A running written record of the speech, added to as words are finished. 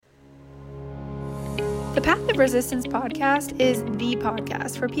The Path of Resistance podcast is the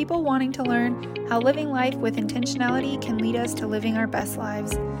podcast for people wanting to learn how living life with intentionality can lead us to living our best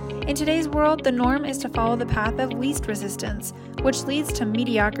lives. In today's world, the norm is to follow the path of least resistance, which leads to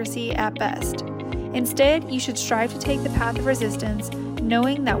mediocrity at best. Instead, you should strive to take the path of resistance,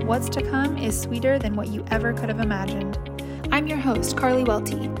 knowing that what's to come is sweeter than what you ever could have imagined. I'm your host, Carly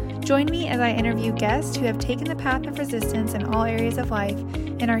Welty. Join me as I interview guests who have taken the path of resistance in all areas of life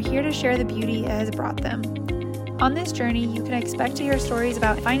and are here to share the beauty it has brought them. On this journey, you can expect to hear stories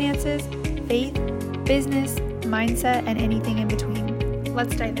about finances, faith, business, mindset, and anything in between.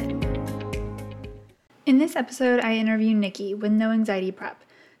 Let's dive in. In this episode, I interview Nikkee with No Anxiety Prep.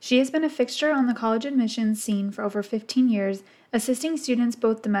 She has been a fixture on the college admissions scene for over 15 years, assisting students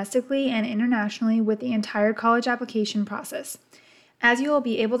both domestically and internationally with the entire college application process. As you will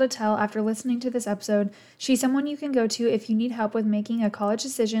be able to tell after listening to this episode, she's someone you can go to if you need help with making a college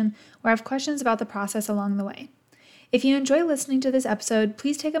decision or have questions about the process along the way. If you enjoy listening to this episode,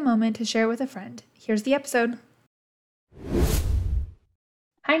 please take a moment to share it with a friend. Here's the episode.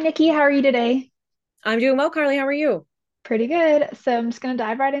 Hi, Nikkee. How are you today? I'm doing well, Carly. How are you? Pretty good. So I'm just going to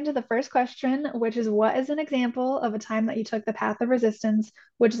dive right into the first question, which is, what is an example of a time that you took the path of resistance,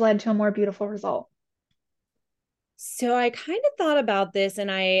 which led to a more beautiful result? So I kind of thought about this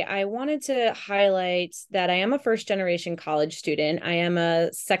and I wanted to highlight that I am a first generation college student. I am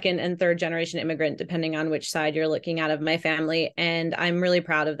a second and third generation immigrant, depending on which side you're looking at of my family. And I'm really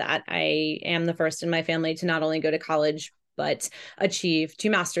proud of that. I am the first in my family to not only go to college, but achieve 2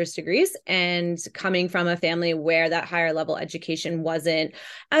 master's degrees, and coming from a family where that higher level education wasn't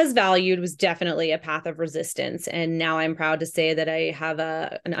as valued was definitely a path of resistance. And now I'm proud to say that I have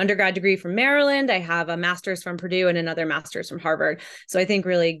an undergrad degree from Maryland. I have a master's from Purdue and another master's from Harvard. So I think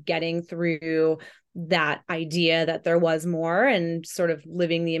really getting through that idea that there was more and sort of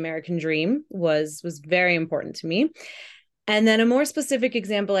living the American dream was very important to me. And then a more specific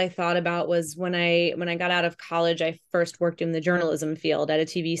example I thought about was when I got out of college, I first worked in the journalism field at a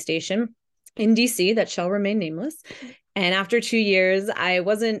TV station in DC that shall remain nameless. And after 2 years, I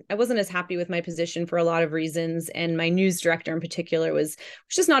wasn't as happy with my position for a lot of reasons. And my news director in particular was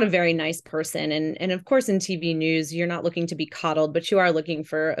just not a very nice person. And of course, in TV news, you're not looking to be coddled, but you are looking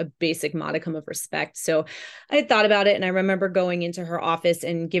for a basic modicum of respect. So I had thought about it, and I remember going into her office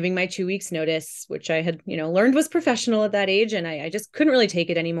and giving my 2 weeks notice, which I had, learned was professional at that age. And I just couldn't really take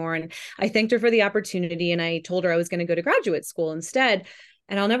it anymore. And I thanked her for the opportunity. And I told her I was going to go to graduate school instead.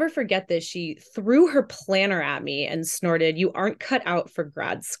 And I'll never forget this. She threw her planner at me and snorted, "You aren't cut out for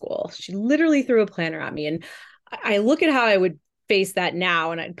grad school." She literally threw a planner at me. And I look at how I would face that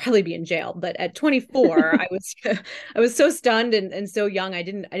now, and I'd probably be in jail. But at 24, I was so stunned and so young. I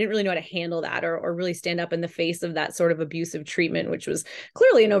didn't really know how to handle that or really stand up in the face of that sort of abusive treatment, which was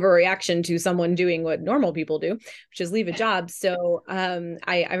clearly an overreaction to someone doing what normal people do, which is leave a job. So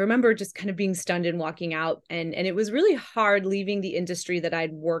I remember just kind of being stunned and walking out. And it was really hard leaving the industry that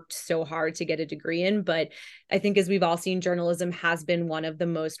I'd worked so hard to get a degree in. But I think, as we've all seen, journalism has been one of the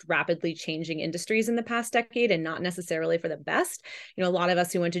most rapidly changing industries in the past decade, and not necessarily for the best. A lot of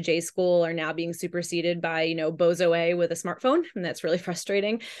us who went to J school are now being superseded by, Bozo A with a smartphone, and that's really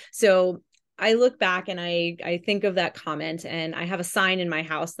frustrating. So I look back and I think of that comment, and I have a sign in my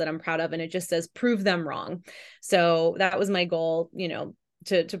house that I'm proud of, and it just says, "Prove them wrong." So that was my goal,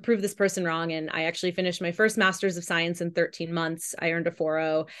 to prove this person wrong. And I actually finished my first master's of science in 13 months. I earned a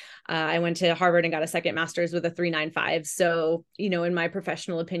 4.0. I went to Harvard and got a second master's with a 3.95. So, in my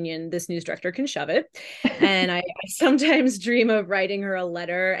professional opinion, this news director can shove it. And I sometimes dream of writing her a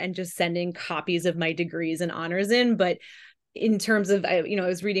letter and just sending copies of my degrees and honors in. But in terms of, I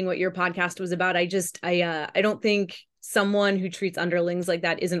was reading what your podcast was about. I don't think someone who treats underlings like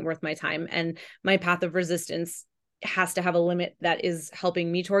that isn't worth my time. And my path of resistance has to have a limit that is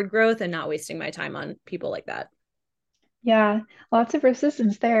helping me toward growth and not wasting my time on people like that. Yeah, lots of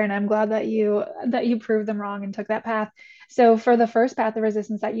resistance there, and I'm glad that you proved them wrong and took that path. So for the first path of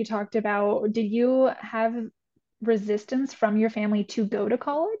resistance that you talked about, did you have resistance from your family to go to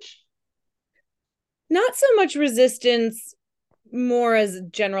college? Not so much resistance, more as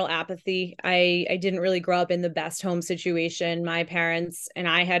general apathy. I didn't really grow up in the best home situation. My parents and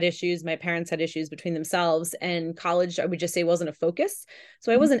I had issues. My parents had issues between themselves, and college, I would just say, wasn't a focus.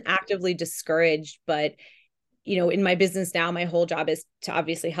 So I wasn't actively discouraged, but in my business now, my whole job is to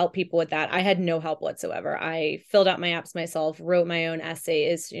obviously help people with that. I had no help whatsoever. I filled out my apps myself, wrote my own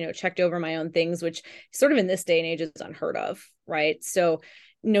essays, checked over my own things, which sort of in this day and age is unheard of, right? So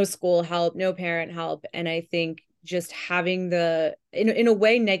no school help, no parent help. And I think just having in a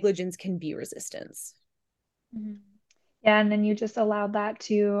way, negligence can be resistance. Mhm. Yeah, and then you just allowed that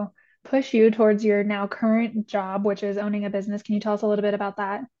to push you towards your now current job, which is owning a business. Can you tell us a little bit about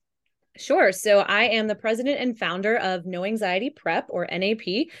that? Sure. So I am the president and founder of No Anxiety Prep, or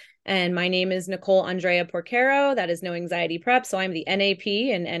NAP. And my name is Nicole Andrea Porcaro. That is No Anxiety Prep. So I'm the NAP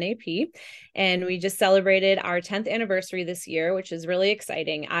and NAP. And we just celebrated our 10th anniversary this year, which is really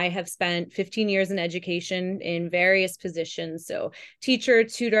exciting. I have spent 15 years in education in various positions. So teacher,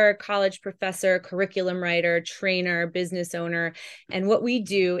 tutor, college professor, curriculum writer, trainer, business owner. And what we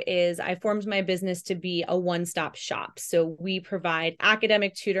do is I formed my business to be a one-stop shop. So we provide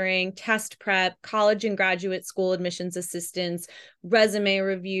academic tutoring, test prep, college and graduate school admissions assistance, resume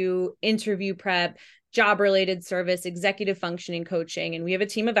review, interview prep, job related service, executive functioning coaching. And we have a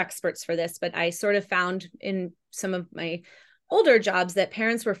team of experts for this, but I sort of found in some of my older jobs that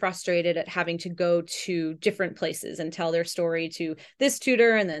parents were frustrated at having to go to different places and tell their story to this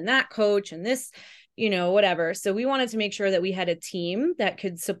tutor and then that coach and this, whatever. So we wanted to make sure that we had a team that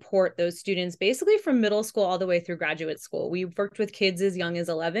could support those students basically from middle school all the way through graduate school. We've worked with kids as young as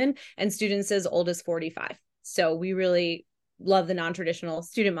 11 and students as old as 45. So we really love the non-traditional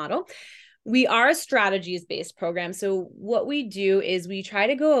student model. We are a strategies-based program. So what we do is we try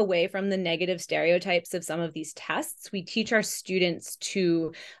to go away from the negative stereotypes of some of these tests. We teach our students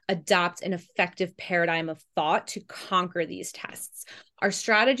to adopt an effective paradigm of thought to conquer these tests. Our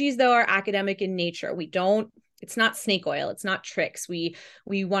strategies, though, are academic in nature. It's not snake oil. It's not tricks. We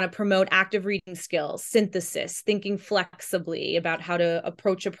want to promote active reading skills, synthesis, thinking flexibly about how to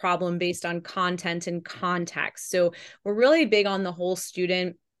approach a problem based on content and context. So we're really big on the whole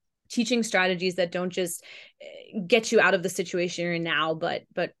student, teaching strategies that don't just get you out of the situation you're in now, but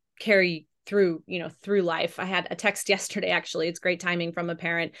carry through life. I had a text yesterday, actually, it's great timing, from a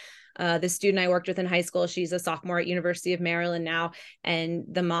parent. The student I worked with in high school, she's a sophomore at University of Maryland now. And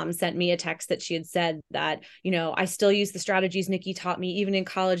the mom sent me a text that she had said that, I still use the strategies Nikkee taught me. Even in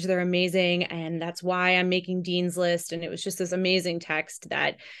college, they're amazing. And that's why I'm making Dean's List. And it was just this amazing text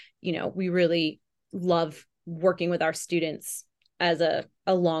that, we really love working with our students as a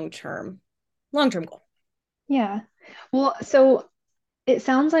long-term goal. Yeah. Well, so it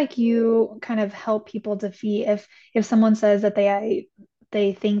sounds like you kind of help people defeat if someone says that they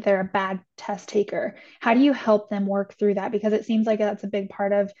think they're a bad test taker. How do you help them work through that? Because it seems like that's a big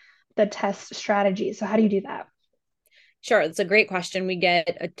part of the test strategy. So how do you do that? Sure. It's a great question. We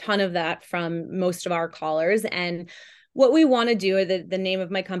get a ton of that from most of our callers. And what we want to do, the name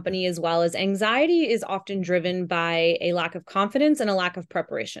of my company as well, is anxiety is often driven by a lack of confidence and a lack of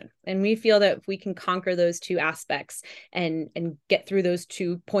preparation. And we feel that if we can conquer those two aspects and get through those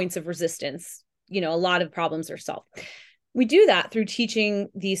 2 points of resistance, a lot of problems are solved. We do that through teaching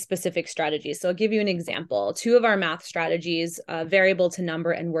these specific strategies. So I'll give you an example. 2 of our math strategies, variable to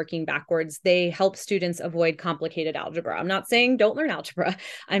number and working backwards, they help students avoid complicated algebra. I'm not saying don't learn algebra.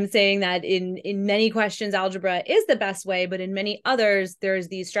 I'm saying that in many questions, algebra is the best way, but in many others, there's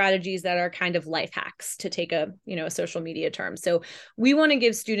these strategies that are kind of life hacks, to take a social media term. So we want to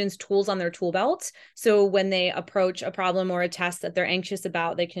give students tools on their tool belt. So when they approach a problem or a test that they're anxious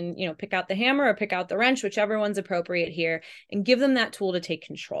about, they can, pick out the hammer or pick out the wrench, whichever one's appropriate here, and give them that tool to take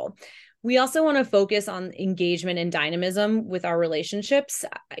control. We also want to focus on engagement and dynamism with our relationships.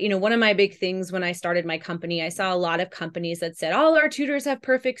 One of my big things when I started my company, I saw a lot of companies that said, all our tutors have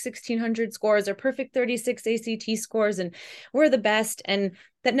perfect 1600 scores or perfect 36 ACT scores, and we're the best. And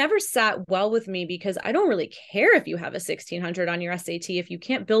that never sat well with me, because I don't really care if you have a 1600 on your SAT if you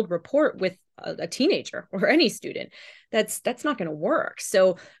can't build rapport with a teenager or any student. That's not going to work.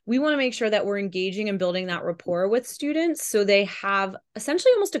 So we want to make sure that we're engaging and building that rapport with students, so they have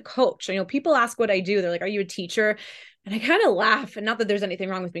essentially almost a coach. People ask what I do. They're like, are you a teacher? And I kind of laugh, and not that there's anything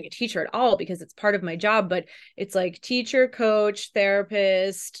wrong with being a teacher at all, because it's part of my job, but it's like teacher, coach,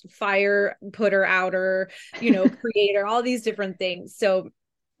 therapist, fire putter, outer, creator, all these different things. So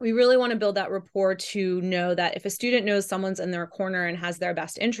we really want to build that rapport to know that if a student knows someone's in their corner and has their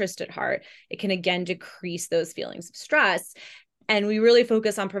best interest at heart, it can again decrease those feelings of stress. And we really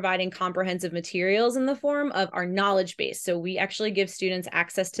focus on providing comprehensive materials in the form of our knowledge base. So we actually give students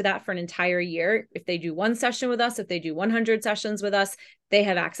access to that for an entire year. If they do 1 session with us, if they do 100 sessions with us, they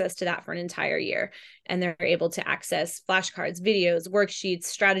have access to that for an entire year. And they're able to access flashcards, videos, worksheets,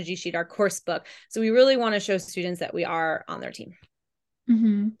 strategy sheet, our course book. So we really want to show students that we are on their team.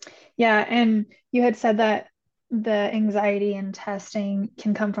 Mm-hmm. Yeah. And you had said that the anxiety in testing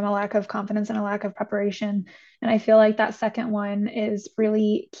can come from a lack of confidence and a lack of preparation. And I feel like that second one is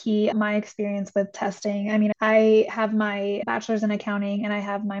really key. My experience with testing. I mean, I have my bachelor's in accounting and I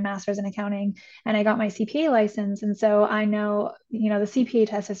have my master's in accounting, and I got my CPA license. And so I know, the CPA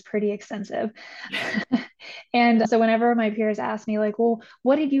test is pretty extensive. And so whenever my peers ask me, like, well,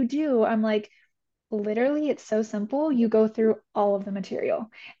 what did you do? I'm like, literally, it's so simple. You go through all of the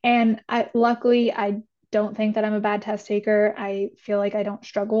material. And luckily, I don't think that I'm a bad test taker. I feel like I don't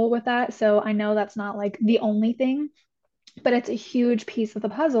struggle with that. So I know that's not like the only thing, but it's a huge piece of the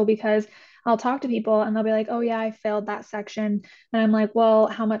puzzle because I'll talk to people and they'll be like, oh, yeah, I failed that section. And I'm like, well,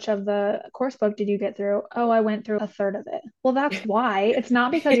 how much of the course book did you get through? Oh, I went through a third of it. Well, that's why. It's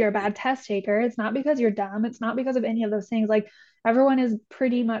not because you're a bad test taker. It's not because you're dumb. It's not because of any of those things. Like everyone is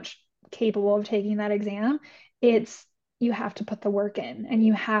pretty much capable of taking that exam. It's you have to put the work in and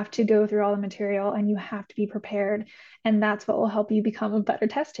you have to go through all the material and you have to be prepared. And that's what will help you become a better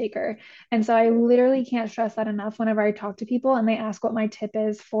test taker. And so I literally can't stress that enough whenever I talk to people and they ask what my tip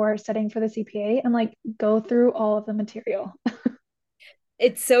is for studying for the CPA. I'm like, go through all of the material.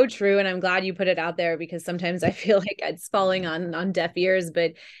 It's so true. And I'm glad you put it out there because sometimes I feel like it's falling on deaf ears,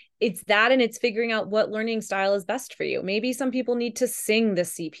 but it's that, and it's figuring out what learning style is best for you. Maybe some people need to sing the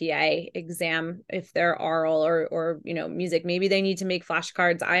CPA exam if they're oral or music. Maybe they need to make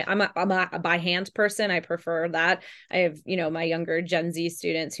flashcards. I'm a by hand person. I prefer that. I have, my younger Gen Z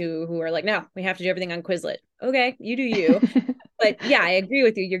students who are like, no, we have to do everything on Quizlet. Okay, you do you. But yeah, I agree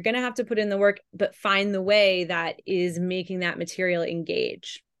with you. You're going to have to put in the work, but find the way that is making that material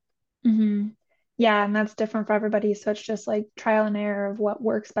engage. Mm-hmm. Yeah, and that's different for everybody. So it's just like trial and error of what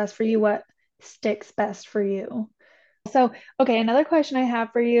works best for you, what sticks best for you. So, okay, another question I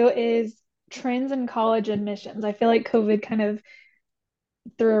have for you is trends in college admissions. I feel like COVID kind of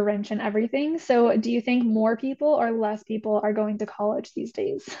threw a wrench in everything. So, do you think more people or less people are going to college these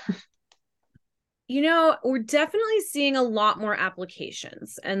days? We're definitely seeing a lot more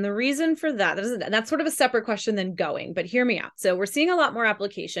applications. And the reason for that's sort of a separate question than going, but hear me out. So we're seeing a lot more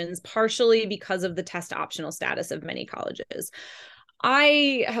applications, partially because of the test optional status of many colleges.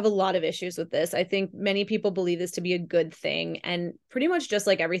 I have a lot of issues with this. I think many people believe this to be a good thing. And pretty much just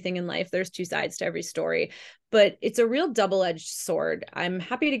like everything in life, there's two sides to every story, but it's a real double-edged sword. I'm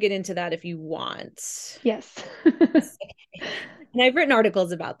happy to get into that if you want. Yes. And I've written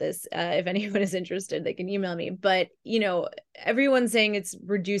articles about this. If anyone is interested, they can email me. But, everyone's saying it's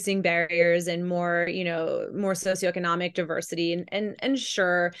reducing barriers and more, more socioeconomic diversity. And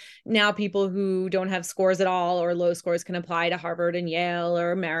sure, now people who don't have scores at all or low scores can apply to Harvard and Yale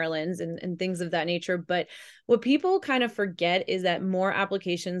or Maryland's and things of that nature. But what people kind of forget is that more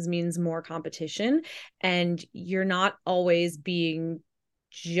applications means more competition, and you're not always being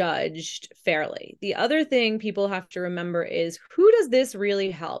judged fairly. The other thing people have to remember is, who does this really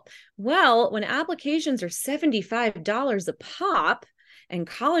help? Well, when applications are $75 a pop and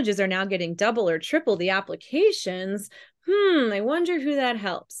colleges are now getting double or triple the applications, I wonder who that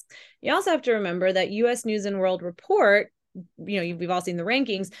helps. You also have to remember that US News and World Report, we've all seen the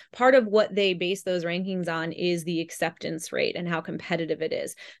rankings. Part of what they base those rankings on is the acceptance rate and how competitive it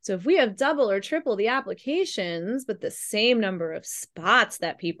is. So if we have double or triple the applications, but the same number of spots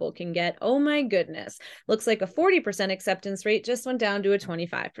that people can get, oh my goodness, looks like a 40% acceptance rate just went down to a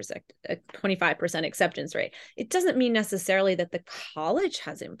 25% acceptance rate. It doesn't mean necessarily that the college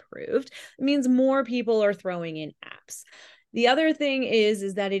has improved. It means more people are throwing in apps. The other thing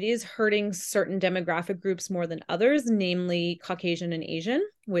is that it is hurting certain demographic groups more than others, namely Caucasian and Asian,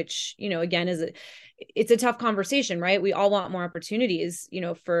 which, again, it's a tough conversation, right? We all want more opportunities,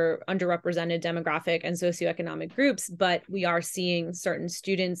 for underrepresented demographic and socioeconomic groups, but we are seeing certain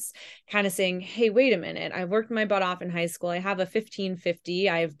students kind of saying, hey, wait a minute, I worked my butt off in high school. I have a 1550.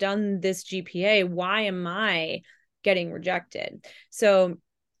 I've done this GPA. Why am I getting rejected? So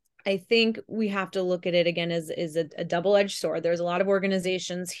I think we have to look at it again as a double-edged sword. There's a lot of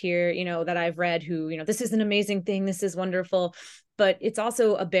organizations here, that I've read who, this is an amazing thing. This is wonderful, but it's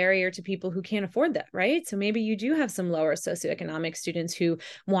also a barrier to people who can't afford that, right? So maybe you do have some lower socioeconomic students who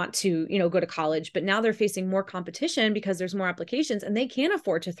want to, go to college, but now they're facing more competition because there's more applications and they can't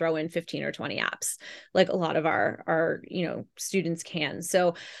afford to throw in 15 or 20 apps like a lot of our students can.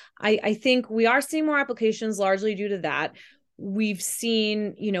 So I think we are seeing more applications largely due to that. we've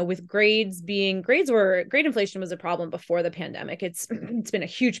seen, with grade inflation was a problem before the pandemic. It's been a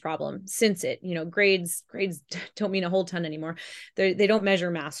huge problem since it, grades don't mean a whole ton anymore. They don't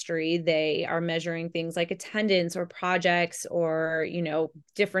measure mastery. They are measuring things like attendance or projects or,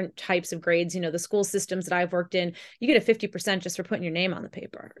 different types of grades. The school systems that I've worked in, you get a 50% just for putting your name on the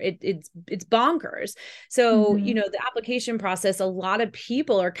paper. It's bonkers. So, the application process, a lot of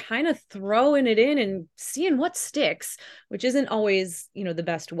people are kind of throwing it in and seeing what sticks, which isn't always, the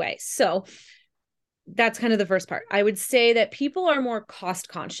best way. So that's kind of the first part. I would say that people are more cost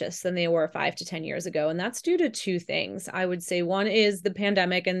conscious than they were 5 to 10 years ago. And that's due to two things. I would say one is the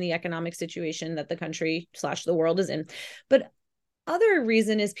pandemic and the economic situation that the country / the world is in. But other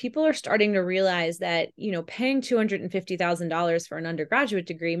reason is people are starting to realize that, paying $250,000 for an undergraduate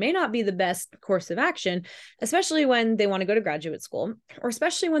degree may not be the best course of action, especially when they want to go to graduate school, or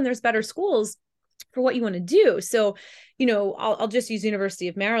especially when there's better schools for what you want to do. So, I'll just use University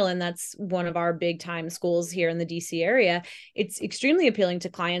of Maryland. That's one of our big time schools here in the DC area. It's extremely appealing to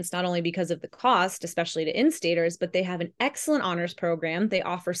clients, not only because of the cost, especially to in-staters, but they have an excellent honors program. They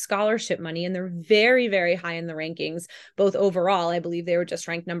offer scholarship money, and they're very, very high in the rankings, both overall. I believe they were just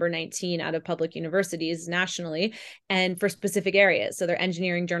ranked number 19 out of public universities nationally, and for specific areas. So their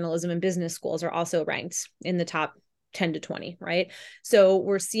engineering, journalism, and business schools are also ranked in the top 10 to 20, right? So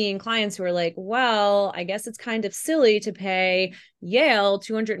we're seeing clients who are like, well, I guess it's kind of silly to pay Yale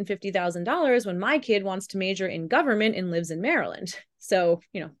 $250,000 when my kid wants to major in government and lives in Maryland. So,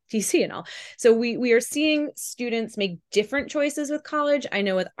 DC and all. So we are seeing students make different choices with college. I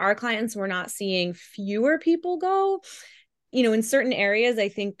know with our clients, we're not seeing fewer people go, in certain areas. I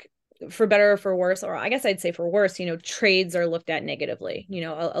think for better or for worse, or I guess I'd say for worse, trades are looked at negatively,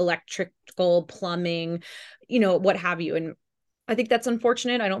 electrical, plumbing, what have you. And I think that's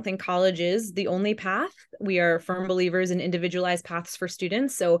unfortunate. I don't think college is the only path. We are firm believers in individualized paths for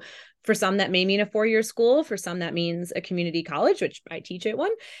students. So for some, that may mean a 4-year school. For some, that means a community college, which I teach at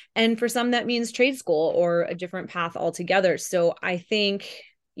one. And for some, that means trade school or a different path altogether. So I think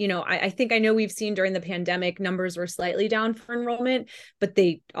I know we've seen during the pandemic, numbers were slightly down for enrollment, but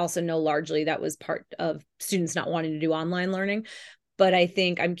they also know largely that was part of students not wanting to do online learning. But I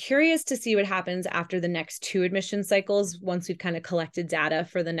think I'm curious to see what happens after the next 2 admission cycles, once we've kind of collected data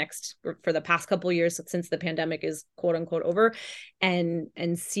for the past couple of years since the pandemic is quote unquote over, and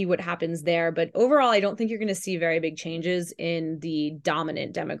see what happens there. But overall, I don't think you're going to see very big changes in the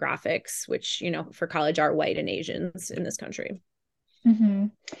dominant demographics, which, for college are white and Asians in this country. Mm-hmm.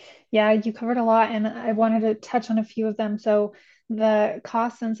 Yeah, you covered a lot, and I wanted to touch on a few of them. So the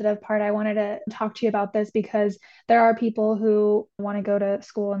cost sensitive part, I wanted to talk to you about this because there are people who want to go to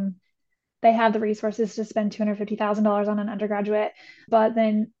school and they have the resources to spend $250,000 on an undergraduate. But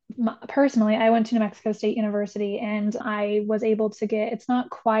then personally, I went to New Mexico State University and I was able to it's not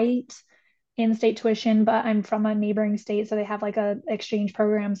quite in-state tuition, but I'm from a neighboring state, so they have like a exchange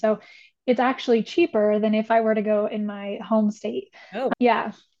program. So it's actually cheaper than if I were to go in my home state. Oh,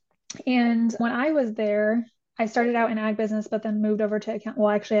 yeah. And when I was there, I started out in ag business, but then moved over to account. Well,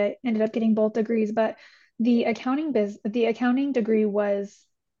 actually, I ended up getting both degrees, but the accounting degree was,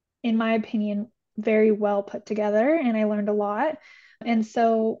 in my opinion, very well put together, and I learned a lot. And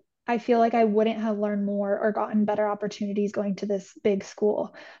so I feel like I wouldn't have learned more or gotten better opportunities going to this big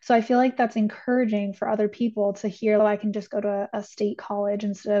school. So I feel like that's encouraging for other people to hear, oh, I can just go to a state college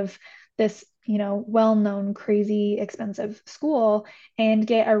instead of this, well-known, crazy, expensive school and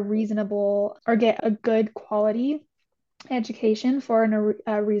get a good quality education for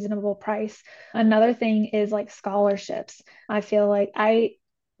a reasonable price. Another thing is like scholarships. I feel like I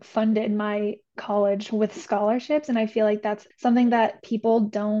funded my college with scholarships, and I feel like that's something that people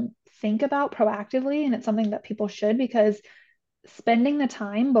don't think about proactively, and it's something that people should, because spending the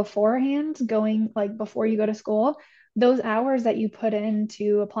time beforehand, going like before you go to school, those hours that you put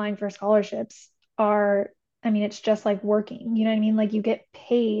into applying for scholarships it's just like working, you know what I mean? Like you get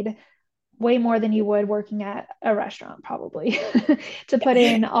paid way more than you would working at a restaurant probably to put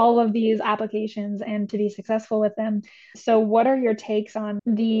in all of these applications and to be successful with them. So what are your takes on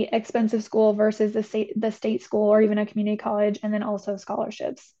the expensive school versus the state school or even a community college, and then also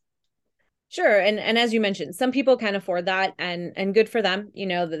scholarships? Sure. And as you mentioned, some people can afford that, and good for them,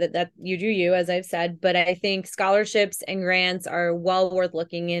 that you do you, as I've said. But I think scholarships and grants are well worth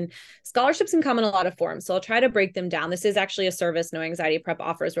looking in. Scholarships can come in a lot of forms, so I'll try to break them down. This is actually a service No Anxiety Prep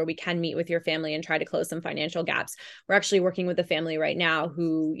offers, where we can meet with your family and try to close some financial gaps. We're actually working with a family right now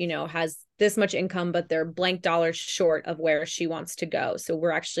who, has this much income, but they're blank dollars short of where she wants to go. So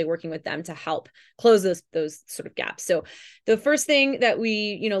we're actually working with them to help close those sort of gaps. So the first thing that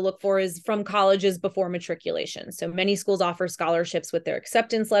we, look for is from colleges before matriculation. So many schools offer scholarships with their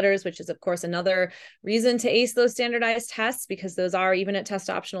acceptance letters, which is of course another reason to ace those standardized tests, because those are, even at test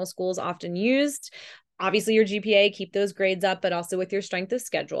optional schools, often used. Obviously your GPA, keep those grades up, but also with your strength of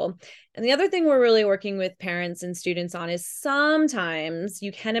schedule. And the other thing we're really working with parents and students on is sometimes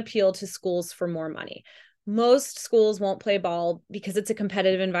you can appeal to schools for more money. Most schools won't play ball because it's a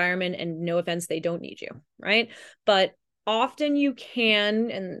competitive environment, and no offense, they don't need you, right? But often you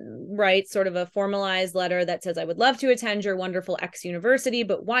can and write sort of a formalized letter that says, I would love to attend your wonderful X university,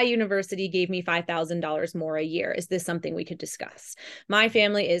 but Y university gave me $5,000 more a year. Is this something we could discuss? My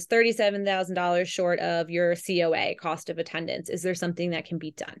family is $37,000 short of your COA, cost of attendance. Is there something that can be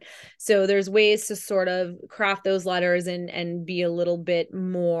done? So there's ways to sort of craft those letters and be a little bit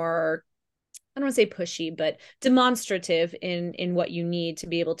more, I don't want to say pushy, but demonstrative in what you need to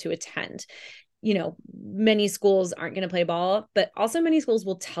be able to attend. Many schools aren't going to play ball, but also many schools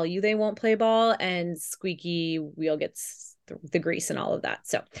will tell you they won't play ball, and squeaky wheel gets the grease and all of that.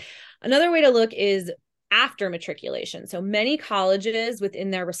 So another way to look is after matriculation. So many colleges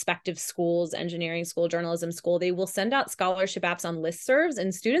within their respective schools, engineering school, journalism school, they will send out scholarship apps on listservs,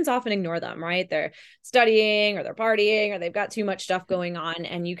 and students often ignore them, right? They're studying or they're partying or they've got too much stuff going on,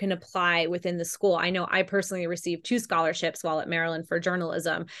 and you can apply within the school. I know I personally received 2 scholarships while at Maryland for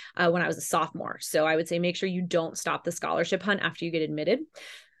journalism when I was a sophomore. So I would say make sure you don't stop the scholarship hunt after you get admitted.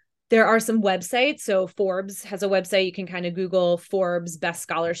 There are some websites. So Forbes has a website. You can kind of Google Forbes best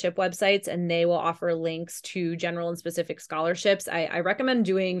scholarship websites, and they will offer links to general and specific scholarships. I recommend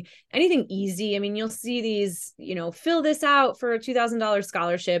doing anything easy. I mean, you'll see these, fill this out for a $2,000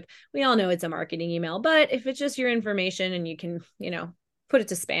 scholarship. We all know it's a marketing email, but if it's just your information and you can, put it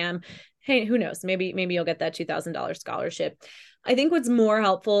to spam, hey, who knows? Maybe you'll get that $2,000 scholarship. I think what's more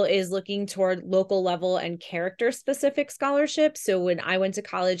helpful is looking toward local level and character specific scholarships. So when I went to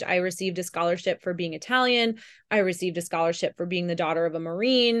college, I received a scholarship for being Italian. I received a scholarship for being the daughter of a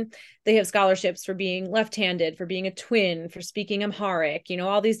Marine. They have scholarships for being left-handed, for being a twin, for speaking Amharic,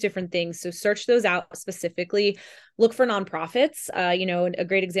 all these different things. So search those out specifically. Look for nonprofits. A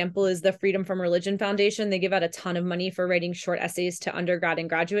great example is the Freedom from Religion Foundation. They give out a ton of money for writing short essays to undergrad and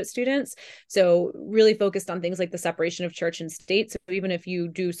graduate students. So really focused on things like the separation of church and state. So even if you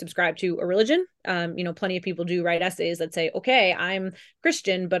do subscribe to a religion, plenty of people do write essays that say, okay, I'm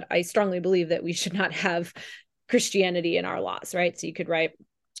Christian, but I strongly believe that we should not have Christianity in our laws, right? So you could write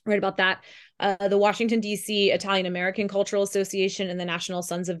about that. The Washington, D.C. Italian American Cultural Association and the National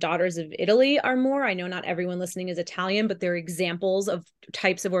Sons of Daughters of Italy are more. I know not everyone listening is Italian, but they're examples of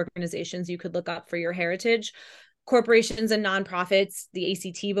types of organizations you could look up for your heritage. Corporations and nonprofits. The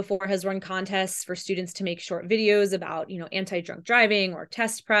ACT before has run contests for students to make short videos about, anti-drunk driving or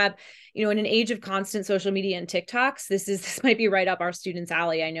test prep. In an age of constant social media and TikToks, this might be right up our students'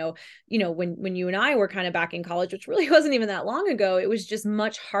 alley. I know, when you and I were kind of back in college, which really wasn't even that long ago, it was just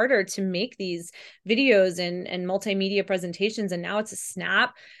much harder to make these videos and multimedia presentations. And now it's a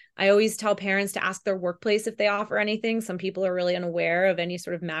snap. I always tell parents to ask their workplace if they offer anything. Some people are really unaware of any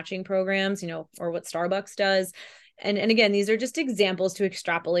sort of matching programs, or what Starbucks does. And again, these are just examples to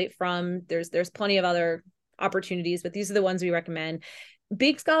extrapolate from. There's plenty of other opportunities, but these are the ones we recommend.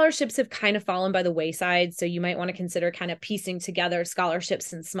 Big scholarships have kind of fallen by the wayside. So you might want to consider kind of piecing together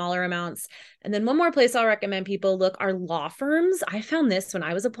scholarships in smaller amounts. And then one more place I'll recommend people look are law firms. I found this when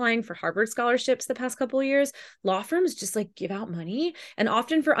I was applying for Harvard scholarships the past couple of years. Law firms just give out money, and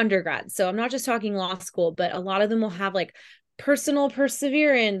often for undergrads. So I'm not just talking law school, but a lot of them will have personal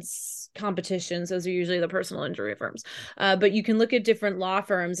perseverance competitions. Those are usually the personal injury firms. But you can look at different law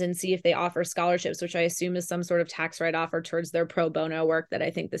firms and see if they offer scholarships, which I assume is some sort of tax write-off or towards their pro bono work that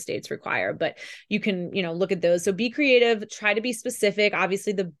I think the states require. But you can, look at those. So be creative, try to be specific.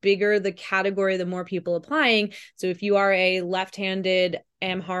 Obviously, the bigger the category, the more people applying. So if you are a left-handed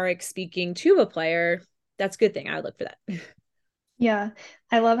Amharic speaking tuba player, that's a good thing. I would look for that. Yeah,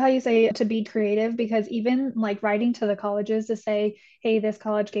 I love how you say to be creative, because even writing to the colleges to say, hey, this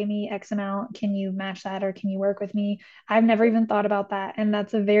college gave me X amount. Can you match that, or can you work with me? I've never even thought about that. And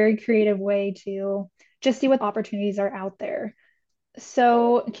that's a very creative way to just see what opportunities are out there.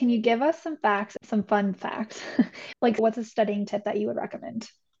 So, can you give us some facts, some fun facts? What's a studying tip that you would recommend?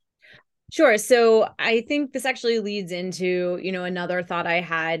 Sure. So I think this actually leads into, another thought I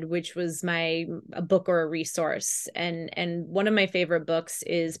had, which was a book or a resource. And one of my favorite books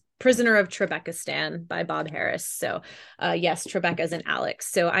is Prisoner of Trebekistan by Bob Harris. So yes, Trebek as in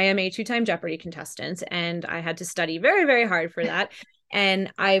Alex. So I am a 2-time Jeopardy contestant, and I had to study very, very hard for that.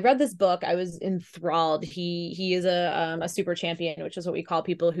 And I read this book. I was enthralled. He is a super champion, which is what we call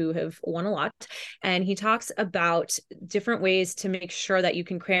people who have won a lot. And he talks about different ways to make sure that you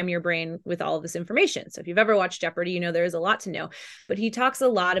can cram your brain with all of this information. So if you've ever watched Jeopardy, you know there's a lot to know. But he talks a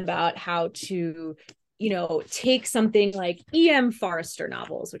lot about how to take something like E.M. Forster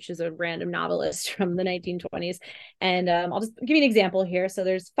novels, which is a random novelist from the 1920s. And I'll just give you an example here. So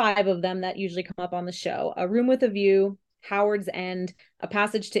there's 5 of them that usually come up on the show: A Room with a View, Howard's End, A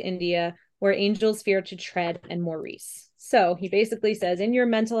Passage to India, Where Angels Fear to Tread, and Maurice. So he basically says, in your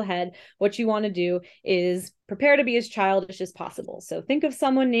mental head, what you want to do is prepare to be as childish as possible. So think of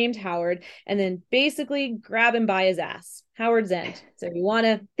someone named Howard and then basically grab him by his ass. Howard's End. So you want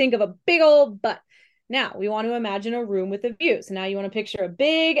to think of a big old butt. Now we want to imagine a room with a view. So now you want to picture a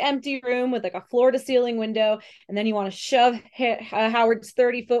big empty room with like a floor to ceiling window. And then you want to shove Howard's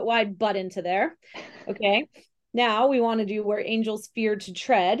 30-foot wide butt into there. Okay. Now we want to do Where Angels Fear to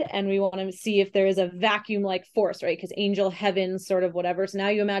Tread, and we want to see if there is a vacuum-like force, right? Because angel heaven, sort of whatever. So now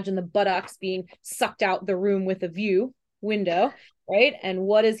you imagine the buttocks being sucked out the room with a view window, right? And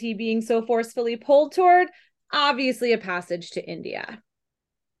what is he being so forcefully pulled toward? Obviously a passage to India.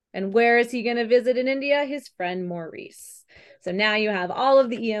 And where is he going to visit in India? His friend Maurice. So now you have all of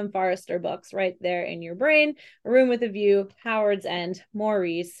the E.M. Forster books right there in your brain: A Room with a View, Howard's End,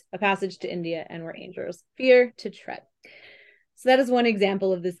 Maurice, A Passage to India, and Where Angels Fear to Tread. So that is one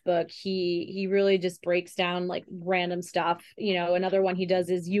example of this book. He really just breaks down like random stuff. Another one he does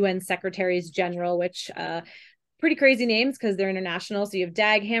is UN Secretaries General, which pretty crazy names because they're international. So you have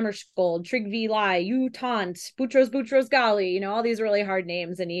Dag Hammarskjöld, Tryggvi V. Lai, U Tant, Boutros Ghali, all these really hard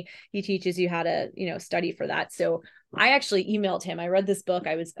names. And he teaches you how to, study for that. So I actually emailed him. I read this book.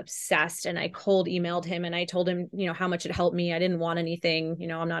 I was obsessed, and I cold emailed him and I told him, how much it helped me. I didn't want anything,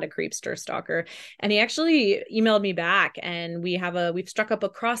 I'm not a creepster stalker. And he actually emailed me back, and we've struck up a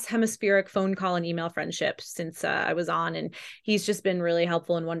cross hemispheric phone call and email friendship since I was on, and he's just been really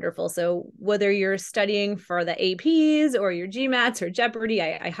helpful and wonderful. So whether you're studying for the APs or your GMATs or Jeopardy,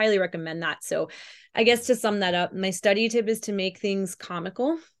 I highly recommend that. So I guess to sum that up, my study tip is to make things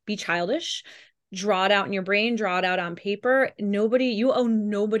comical, be childish, draw it out in your brain, draw it out on paper. You owe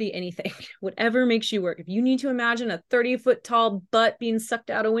nobody anything. Whatever makes you work. If you need to imagine a 30-foot tall butt being sucked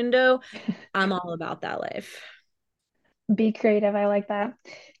out a window, I'm all about that life. Be creative. I like that.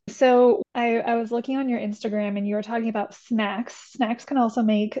 So I was looking on your Instagram and you were talking about snacks. Snacks can also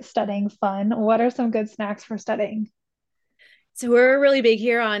make studying fun. What are some good snacks for studying? So we're really big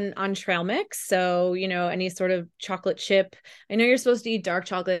here on trail mix. So, any sort of chocolate chip. I know you're supposed to eat dark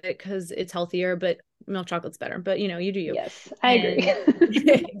chocolate because it's healthier, but milk chocolate's better. But, you do you. Yes, I agree.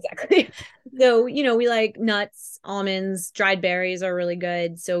 Exactly. So, we like nuts, almonds, dried berries are really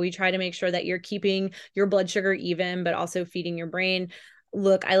good. So we try to make sure that you're keeping your blood sugar even, but also feeding your brain.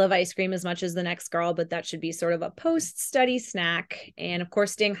 Look, I love ice cream as much as the next girl, but that should be sort of a post-study snack. And of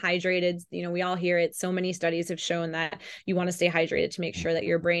course, staying hydrated. We all hear it. So many studies have shown that you want to stay hydrated to make sure that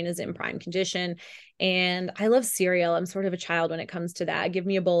your brain is in prime condition. And I love cereal. I'm sort of a child when it comes to that. Give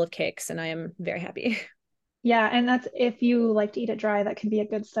me a bowl of Kix and I am very happy. Yeah, and that's if you like to eat it dry, that can be a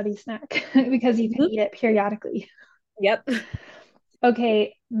good study snack because you can eat it periodically. Yep.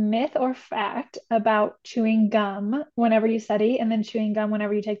 Okay, myth or fact about chewing gum whenever you study and then chewing gum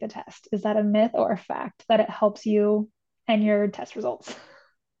whenever you take the test? Is that a myth or a fact that it helps you and your test results?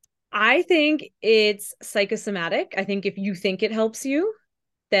 I think it's psychosomatic. I think if you think it helps you,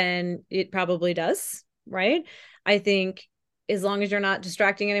 then it probably does, right? I think as long as you're not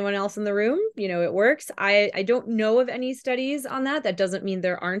distracting anyone else in the room, it works. I don't know of any studies on that. That doesn't mean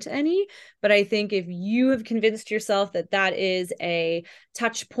there aren't any, but I think if you have convinced yourself that that is a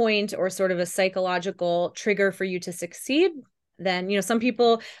touch point or sort of a psychological trigger for you to succeed, then, some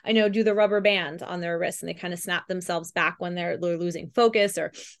people I know do the rubber band on their wrists and they kind of snap themselves back when they're losing focus,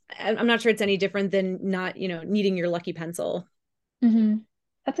 or I'm not sure it's any different than not, needing your lucky pencil. Mm-hmm.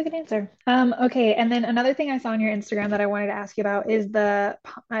 That's a good answer. Okay, and then another thing I saw on your Instagram that I wanted to ask you about is I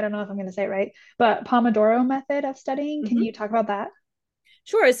don't know if I'm going to say it right, but Pomodoro method of studying. Can you talk about that?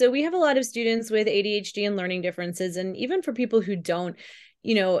 Sure. So we have a lot of students with ADHD and learning differences. And even for people who don't,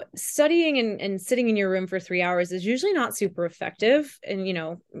 studying and sitting in your room for 3 hours is usually not super effective. And,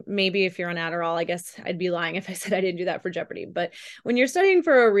 maybe if you're on Adderall, I guess I'd be lying if I said I didn't do that for Jeopardy. But when you're studying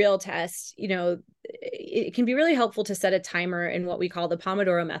for a real test, it can be really helpful to set a timer in what we call the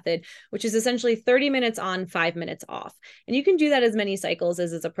Pomodoro method, which is essentially 30 minutes on, 5 minutes off. And you can do that as many cycles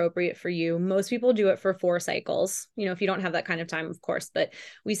as is appropriate for you. Most people do it for 4 cycles, if you don't have that kind of time, of course. But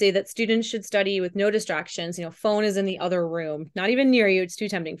we say that students should study with no distractions. Phone is in the other room, not even near you. It's too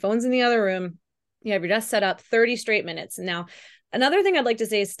tempting. Phone's in the other room. You have your desk set up, 30 straight minutes. And now Another thing I'd like to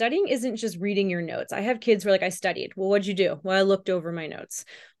say is studying isn't just reading your notes. I have kids who are like, I studied. Well, what'd you do? Well, I looked over my notes.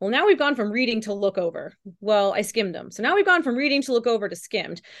 Well, now we've gone from reading to look over. Well, I skimmed them. So now we've gone from reading to look over to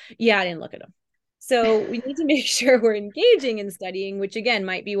skimmed. Yeah, I didn't look at them. So we need to make sure we're engaging in studying, which again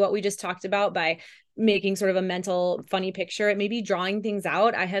might be what we just talked about by making sort of a mental funny picture. It may be drawing things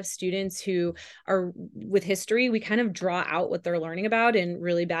out. I have students who are with history, we kind of draw out what they're learning about in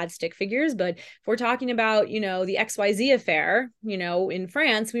really bad stick figures. But if we're talking about, the XYZ affair, in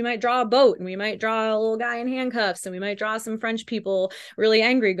France, we might draw a boat and we might draw a little guy in handcuffs and we might draw some French people really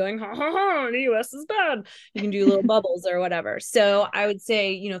angry going, ha ha ha, the US is bad. You can do little bubbles or whatever. So I would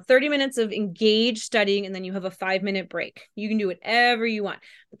say, 30 minutes of engaged studying, and then you have a 5-minute break. You can do whatever you want,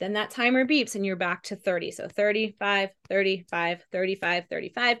 but then that timer beeps and you're back to 30. So 35, 35, 35,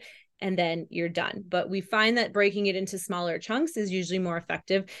 35, and then you're done. But we find that breaking it into smaller chunks is usually more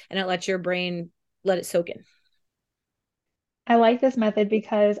effective, and it lets your brain let it soak in. I like this method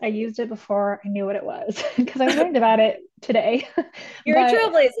because I used it before I knew what it was because I learned about it today. You're a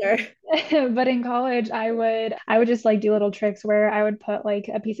trailblazer. But in college, I would just like do little tricks where I would put like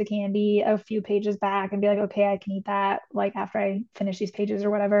a piece of candy a few pages back and be like, okay, I can eat that like after I finish these pages or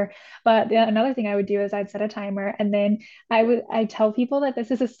whatever. But another thing I would do is I'd set a timer, and then I tell people that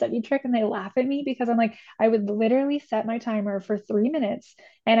this is a study trick and they laugh at me because I'm like, I would literally set my timer for 3 minutes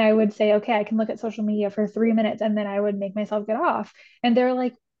and I would say, okay, I can look at social media for 3 minutes, and then I would make myself get off. And they're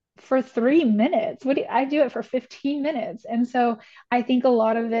like, for 3 minutes? I do it for 15 minutes. And so I think a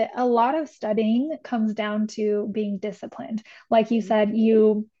lot of studying comes down to being disciplined. Like you said,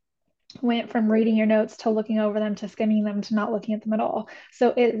 you went from reading your notes to looking over them to skimming them to not looking at them at all.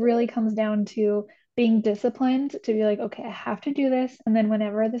 So it really comes down to being disciplined to be like, okay, I have to do this. And then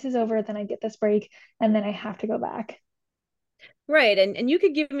whenever this is over, then I get this break and then I have to go back. Right. And you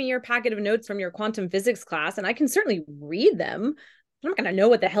could give me your packet of notes from your quantum physics class, and I can certainly read them. I'm not going to know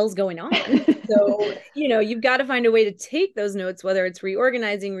what the hell's going on. So, you've got to find a way to take those notes, whether it's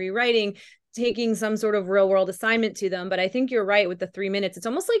reorganizing, rewriting, taking some sort of real world assignment to them. But I think you're right with the 3 minutes. It's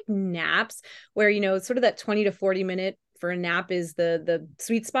almost like naps where, sort of that 20 to 40 minute for a nap is the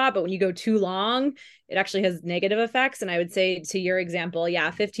sweet spot. But when you go too long, it actually has negative effects. And I would say to your example,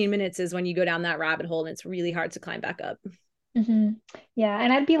 15 minutes is when you go down that rabbit hole and it's really hard to climb back up. Mm-hmm. Yeah,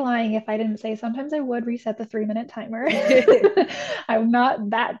 and I'd be lying if I didn't say sometimes I would reset the 3-minute timer. I'm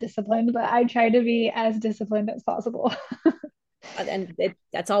not that disciplined, but I try to be as disciplined as possible. And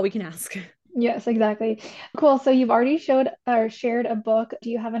that's all we can ask. Yes, exactly. Cool. So you've already showed or shared a book. Do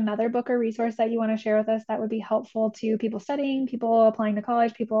you have another book or resource that you want to share with us that would be helpful to people studying, people applying to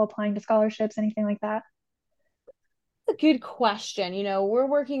college, people applying to scholarships, anything like that? A good question. We're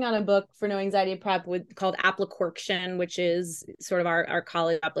working on a book for No Anxiety Prep called Appliquortion, which is sort of our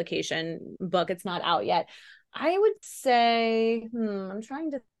college application book. It's not out yet. I would say, I'm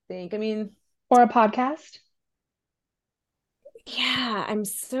trying to think. Or a podcast? Yeah,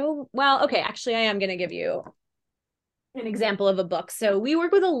 okay, actually I am going to give you an example of a book. So we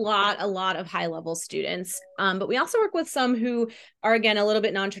work with a lot of high level students, but we also work with some who are, again, a little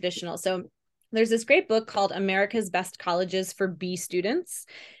bit non-traditional. So there's this great book called America's Best Colleges for B Students,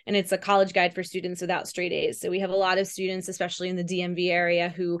 and it's a college guide for students without straight A's. So we have a lot of students, especially in the DMV area,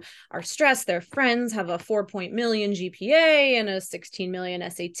 who are stressed. Their friends have a 4 million GPA and a 16 million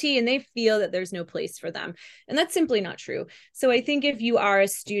SAT, and they feel that there's no place for them. And that's simply not true. So I think if you are a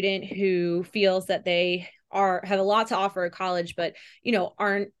student who feels that they have a lot to offer at college, but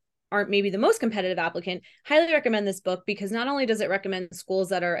aren't maybe the most competitive applicant, highly recommend this book because not only does it recommend schools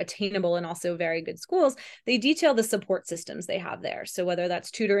that are attainable and also very good schools, they detail the support systems they have there. So whether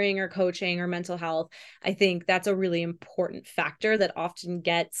that's tutoring or coaching or mental health, I think that's a really important factor that often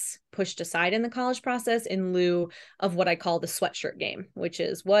gets pushed aside in the college process in lieu of what I call the sweatshirt game, which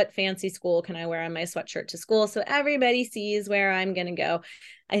is what fancy school can I wear on my sweatshirt to school so everybody sees where I'm going to go.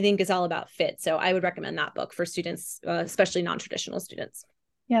 I think is all about fit. So I would recommend that book for students, especially non-traditional students.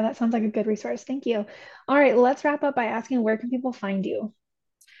 Yeah, that sounds like a good resource. Thank you. All right, let's wrap up by asking, where can people find you?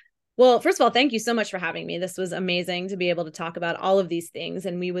 Well, first of all, thank you so much for having me. This was amazing to be able to talk about all of these things.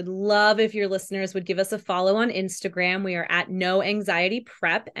 And we would love if your listeners would give us a follow on Instagram. We are at No Anxiety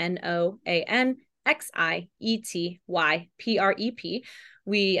Prep, NOANXIETYPREP.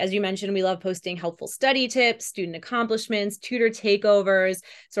 We, as you mentioned, we love posting helpful study tips, student accomplishments, tutor takeovers,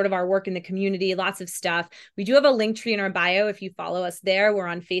 sort of our work in the community, lots of stuff. We do have a link tree in our bio. If you follow us there, we're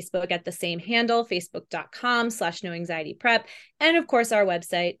on Facebook at the same handle, facebook.com/noanxietyprep. And of course, our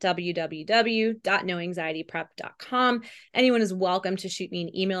website, www.noanxietyprep.com. Anyone is welcome to shoot me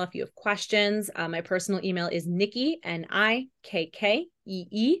an email if you have questions. My personal email is Nikkee, Nikkee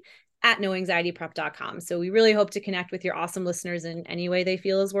at noanxietyprep.com. So we really hope to connect with your awesome listeners in any way they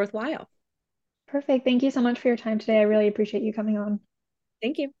feel is worthwhile. Perfect. Thank you so much for your time today. I really appreciate you coming on.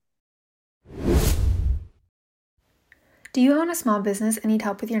 Thank you. Do you own a small business and need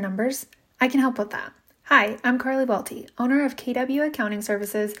help with your numbers? I can help with that. Hi, I'm Carly Welty, owner of KW Accounting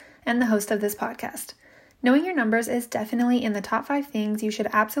Services and the host of this podcast. Knowing your numbers is definitely in the top 5 things you should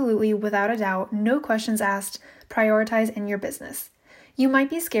absolutely, without a doubt, no questions asked, prioritize in your business. You might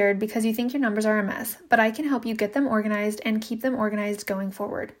be scared because you think your numbers are a mess, but I can help you get them organized and keep them organized going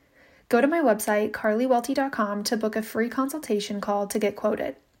forward. Go to my website, carlywelty.com, to book a free consultation call to get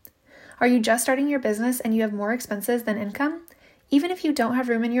quoted. Are you just starting your business and you have more expenses than income? Even if you don't have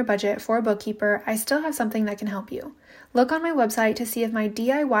room in your budget for a bookkeeper, I still have something that can help you. Look on my website to see if my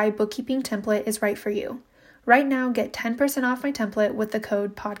DIY bookkeeping template is right for you. Right now, get 10% off my template with the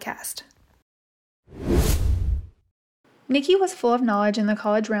code PODCAST. Nikkee was full of knowledge in the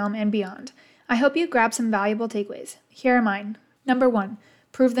college realm and beyond. I hope you grab some valuable takeaways. Here are mine. Number 1,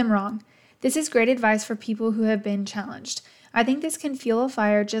 prove them wrong. This is great advice for people who have been challenged. I think this can fuel a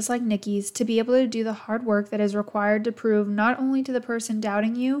fire just like Nikkee's to be able to do the hard work that is required to prove not only to the person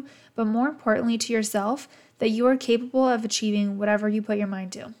doubting you, but more importantly to yourself that you are capable of achieving whatever you put your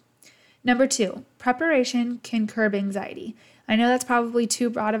mind to. Number 2, preparation can curb anxiety. I know that's probably too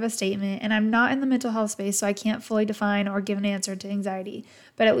broad of a statement, and I'm not in the mental health space, so I can't fully define or give an answer to anxiety,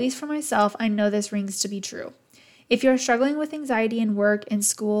 but at least for myself, I know this rings to be true. If you're struggling with anxiety in work, in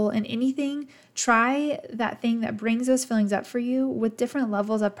school, in anything, try that thing that brings those feelings up for you with different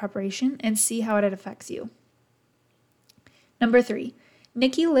levels of preparation and see how it affects you. Number 3,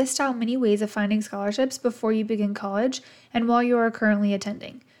 Nikkee lists out many ways of finding scholarships before you begin college and while you are currently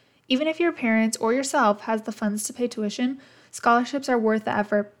attending. Even if your parents or yourself has the funds to pay tuition, scholarships are worth the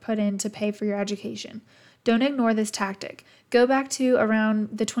effort put in to pay for your education. Don't ignore this tactic. Go back to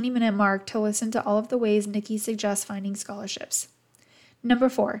around the 20-minute mark to listen to all of the ways Nikkee suggests finding scholarships. Number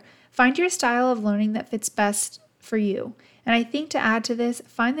 4, find your style of learning that fits best for you. And I think to add to this,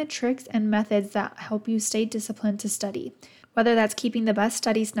 find the tricks and methods that help you stay disciplined to study. Whether that's keeping the best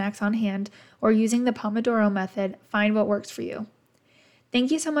study snacks on hand or using the Pomodoro method, find what works for you.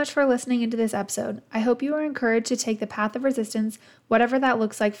 Thank you so much for listening into this episode. I hope you are encouraged to take the path of resistance, whatever that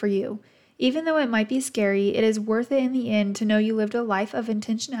looks like for you. Even though it might be scary, it is worth it in the end to know you lived a life of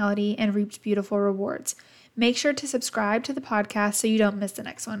intentionality and reaped beautiful rewards. Make sure to subscribe to the podcast so you don't miss the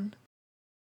next one.